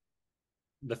throat.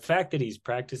 The fact that he's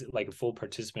practicing like a full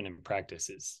participant in practice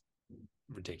is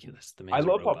ridiculous. I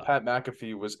love how Pat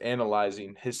McAfee was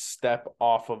analyzing his step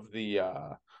off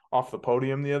the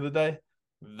podium the other day.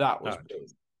 That was big.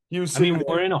 He was.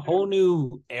 We're in a whole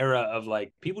new era of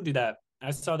like people do that.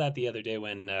 I saw that the other day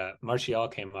when Martial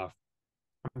came off.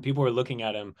 People were looking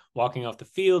at him walking off the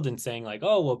field and saying like,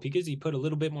 oh, well, because he put a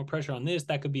little bit more pressure on this,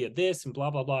 that could be a this and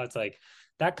blah, blah, blah. It's like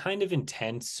that kind of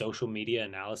intense social media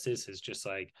analysis is just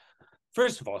like,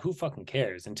 first of all, who fucking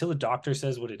cares? Until a doctor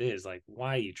says what it is, like,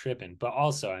 why are you tripping? But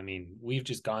also, I mean, we've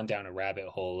just gone down a rabbit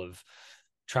hole of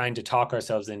trying to talk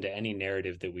ourselves into any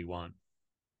narrative that we want.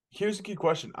 Here's a key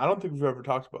question. I don't think we've ever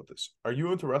talked about this. Are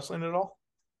you into wrestling at all?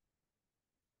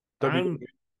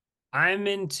 I'm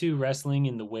into wrestling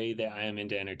in the way that I am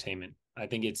into entertainment. I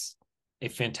think it's a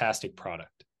fantastic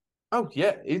product. Oh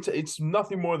yeah, it's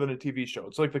nothing more than a TV show.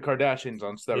 It's like the Kardashians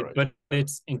on steroids. But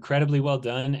it's incredibly well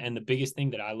done, and the biggest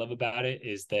thing that I love about it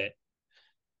is that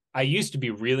I used to be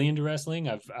really into wrestling.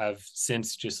 I've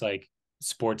since just like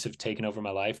sports have taken over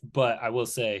my life, but I will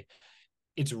say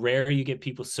it's rare you get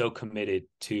people so committed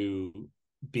to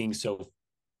being so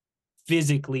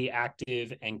physically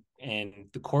active, and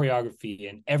the choreography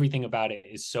and everything about it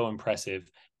is so impressive.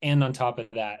 And on top of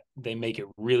that, they make it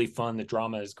really fun. The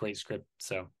drama is great script.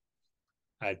 So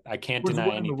I can't deny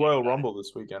anything. The Royal Rumble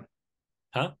this weekend.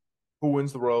 Huh? Who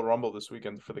wins the Royal Rumble this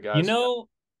weekend for the guys?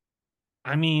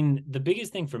 I mean, the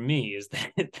biggest thing for me is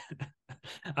that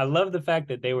I love the fact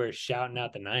that they were shouting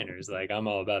out the Niners. Like, I'm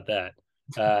all about that.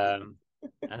 I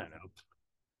don't know.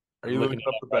 Are you looking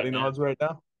up the betting odds right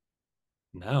now?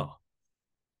 No.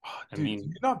 Oh, dude, I mean, do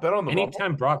you not bet on the anytime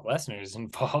Rumble? Brock Lesnar is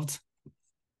involved.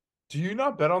 Do you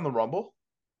not bet on the Rumble?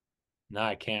 No,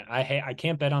 I can't. I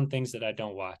can't bet on things that I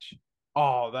don't watch.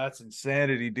 Oh, that's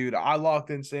insanity, dude. I locked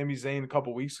in Sami Zayn a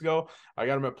couple weeks ago. I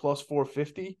got him at plus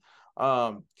 450.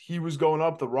 He was going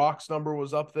up. The Rock's number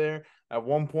was up there at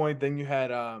one point. Then you had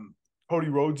Cody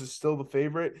Rhodes is still the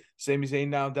favorite. Sami Zayn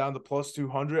now down to plus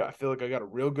 200. I feel like I got a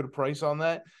real good price on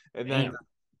that. And then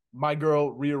my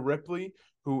girl Rhea Ripley,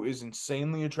 who is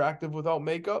insanely attractive without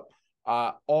makeup,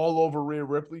 all over Rhea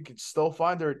Ripley. Could still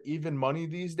find her at even money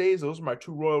these days. Those are my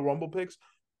two Royal Rumble picks.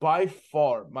 By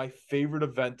far, my favorite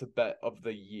event to bet of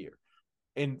the year.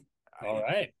 And all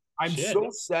right, I'm so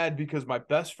sad because my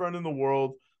best friend in the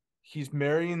world, he's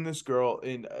marrying this girl,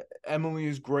 and Emily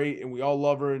is great, and we all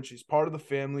love her, and she's part of the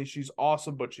family. She's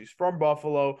awesome, but she's from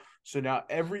Buffalo. So now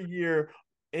every year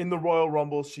in the Royal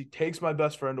Rumble, she takes my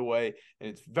best friend away, and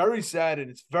it's very sad and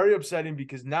it's very upsetting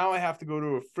because now I have to go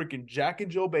to a freaking Jack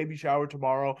and Jill baby shower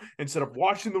tomorrow instead of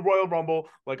watching the Royal Rumble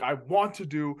like I want to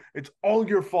do. It's all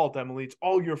your fault, Emily. It's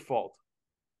all your fault.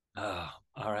 Oh,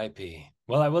 R.I.P.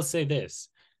 Well, I will say this.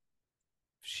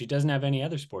 She doesn't have any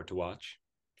other sport to watch.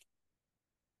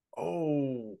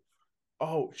 Oh,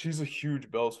 she's a huge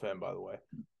Bills fan, by the way.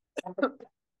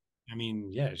 I mean,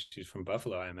 yeah, she's from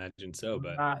Buffalo, I imagine so,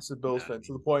 but massive Bills fan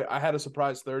to the point I had a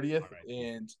surprise 30th,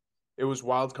 and it was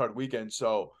wild card weekend.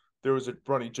 So there was a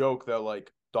funny joke that like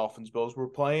Dolphins Bills were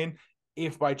playing.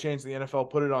 If by chance the NFL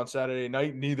put it on Saturday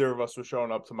night, neither of us were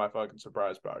showing up to my fucking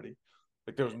surprise party.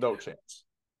 Like there was no chance.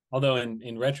 Although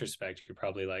in retrospect, you're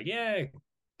probably like, yeah,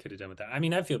 could have done with that. I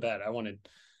mean, I feel bad. I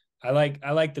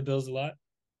like the Bills a lot,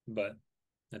 but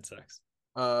that sucks.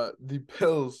 The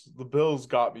Bills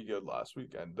got me good last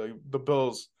weekend. The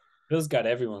Bills got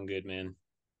everyone good, man.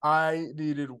 I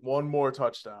needed one more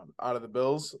touchdown out of the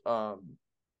Bills. I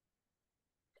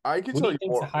can tell you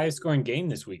more. The highest scoring game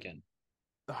this weekend?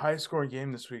 The highest scoring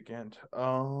game this weekend.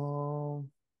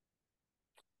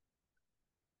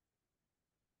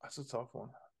 That's a tough one.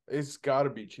 It's got to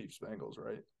be Chiefs Bengals,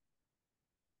 right?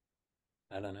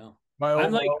 I don't know.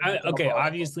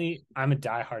 Obviously, I'm a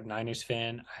diehard Niners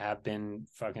fan. I have been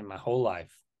fucking my whole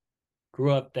life.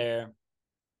 Grew up there.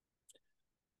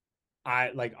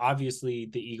 obviously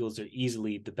the Eagles are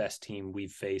easily the best team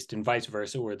we've faced, and vice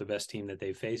versa. We're the best team that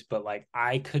they've faced, but like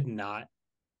I could not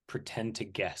pretend to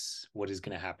guess what is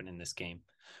going to happen in this game.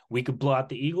 We could blow out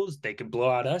the Eagles, they could blow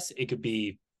out us. It could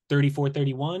be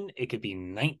 34-31, it could be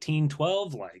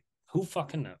 19-12. Like, who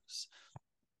fucking knows?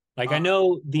 Like, I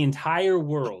know the entire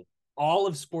world, all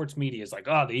of sports media is like,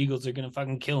 oh, the Eagles are going to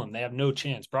fucking kill him. They have no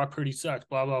chance. Brock Purdy sucks,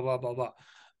 blah, blah, blah, blah, blah.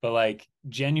 But like,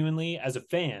 genuinely, as a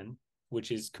fan,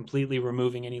 which is completely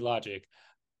removing any logic,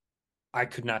 I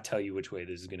could not tell you which way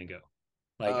this is going to go.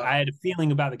 Like, I had a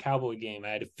feeling about the Cowboy game. I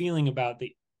had a feeling about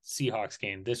the Seahawks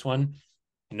game. This one,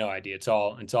 no idea. It's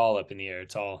all up in the air.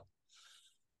 It's all.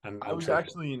 I was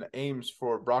actually in Ames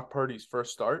for Brock Purdy's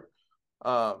first start.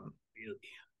 Really?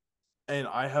 And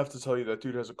I have to tell you, that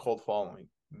dude has a cult following.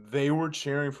 They were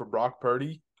cheering for Brock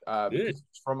Purdy because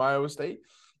he's from Iowa State.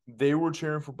 They were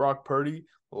cheering for Brock Purdy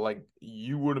like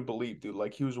you wouldn't believe, dude.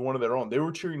 Like he was one of their own. They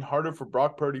were cheering harder for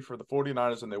Brock Purdy for the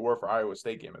 49ers than they were for Iowa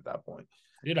State game at that point.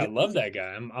 Dude, I love that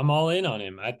guy. I'm all in on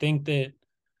him. I think that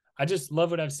I just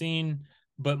love what I've seen.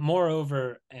 But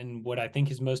moreover, and what I think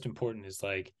is most important is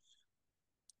like,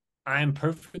 I'm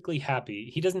perfectly happy.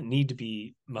 He doesn't need to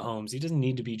be Mahomes. He doesn't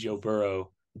need to be Joe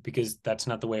Burrow, because that's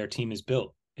not the way our team is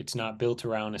built. It's not built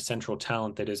around a central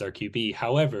talent that is our QB.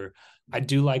 However, I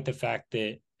do like the fact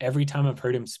that every time I've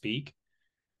heard him speak,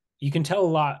 you can tell a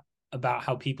lot about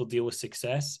how people deal with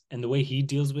success. And the way he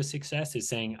deals with success is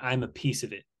saying, I'm a piece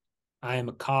of it. I am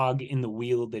a cog in the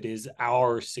wheel that is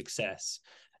our success.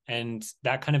 And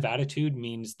that kind of attitude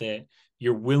means that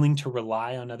you're willing to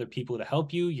rely on other people to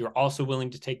help you. You're also willing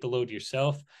to take the load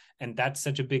yourself. And that's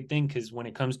such a big thing, because when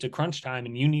it comes to crunch time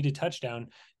and you need a touchdown,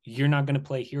 you're not going to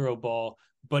play hero ball.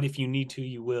 But if you need to,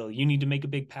 you will. You need to make a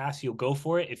big pass, you'll go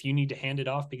for it. If you need to hand it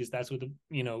off because that's what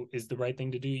is the right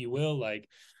thing to do, you will. Like,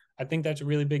 I think that's a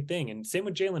really big thing. And same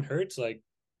with Jalen Hurts. Like,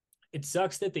 it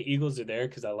sucks that the Eagles are there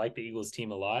because I like the Eagles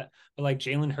team a lot. But like,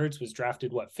 Jalen Hurts was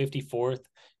drafted 54th,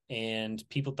 and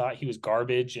people thought he was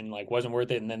garbage and like wasn't worth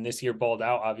it. And then this year balled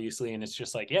out, obviously. And it's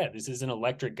just like, yeah, this is an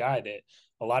electric guy that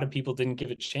a lot of people didn't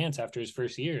give a chance after his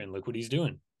first year. And look what he's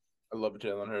doing. I love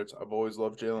Jalen Hurts. I've always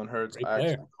loved Jalen Hurts. Great I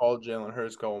player. actually called Jalen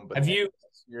Hurts going. But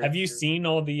have you seen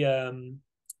all the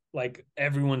like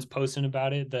everyone's posting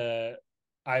about it, the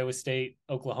Iowa State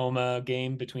Oklahoma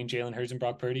game between Jalen Hurts and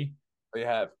Brock Purdy? I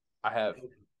have.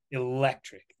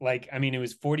 Electric. Like, I mean, it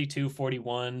was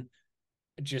 42-41.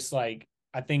 Just like,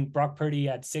 I think Brock Purdy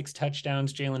had 6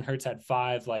 touchdowns. Jalen Hurts had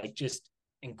 5. Like, just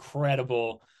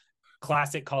incredible.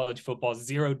 Classic college football.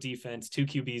 0 defense. 2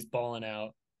 QBs balling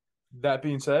out. That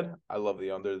being said, I love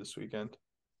the under this weekend.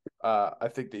 I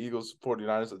think the Eagles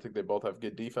 49ers, I think they both have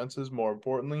good defenses. More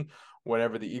importantly,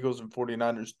 whenever the Eagles and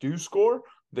 49ers do score,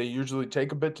 they usually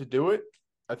take a bit to do it.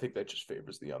 I think that just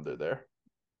favors the under there.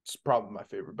 It's probably my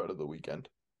favorite bet of the weekend.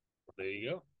 There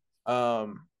you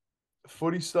go.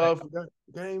 Footy stuff. We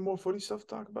got any more footy stuff to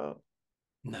talk about?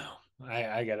 No,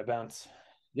 I got to bounce.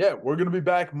 Yeah, we're going to be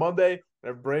back Monday. We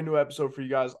have a brand new episode for you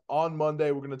guys on Monday.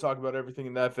 We're going to talk about everything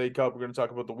in the FA Cup. We're going to talk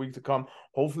about the week to come.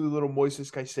 Hopefully, a little Moises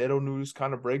Caicedo news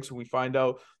kind of breaks, and we find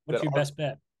out. What's your best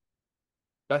bet?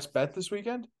 Best bet this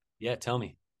weekend? Yeah, tell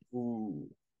me. Ooh,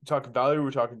 you talking value, or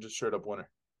we're talking just straight up winner?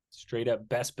 Straight up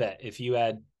best bet. If you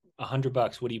had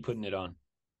 $100, what are you putting it on?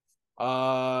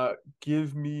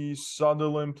 Give me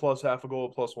Sunderland plus half a goal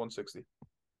plus 160.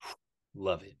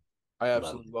 Love it. I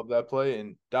absolutely love that play,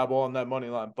 and dabble on that money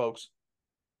line, folks.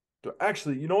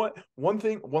 Actually, you know what? One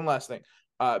last thing.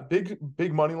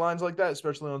 Big money lines like that,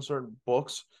 especially on certain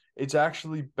books, it's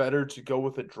actually better to go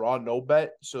with a draw no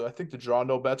bet. So I think the draw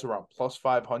no bet's around plus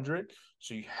 500.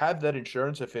 So you have that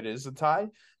insurance if it is a tie.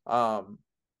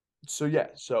 So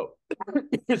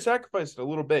you sacrifice it a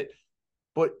little bit,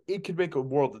 but it could make a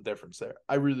world of difference there.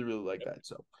 I really, really like that.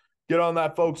 So get on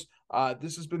that, folks.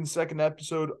 This has been the second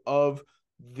episode of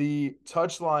the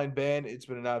Touchline Band. It's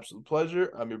been an absolute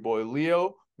pleasure. I'm your boy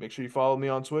Leo. Make sure you follow me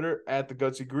on Twitter at the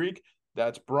Gutsy Greek.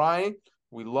 That's Brian.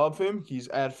 We love him. He's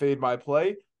at Fade My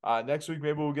Play. Next week,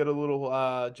 maybe we'll get a little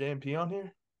JMP on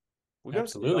here.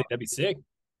 Absolutely. That'd be sick.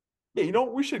 Yeah, you know,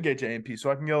 we should get JMP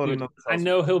so I can yell at another. I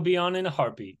know he'll be on in a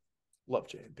heartbeat. Love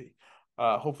JMP.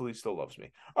 Hopefully he still loves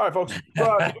me. All right, folks.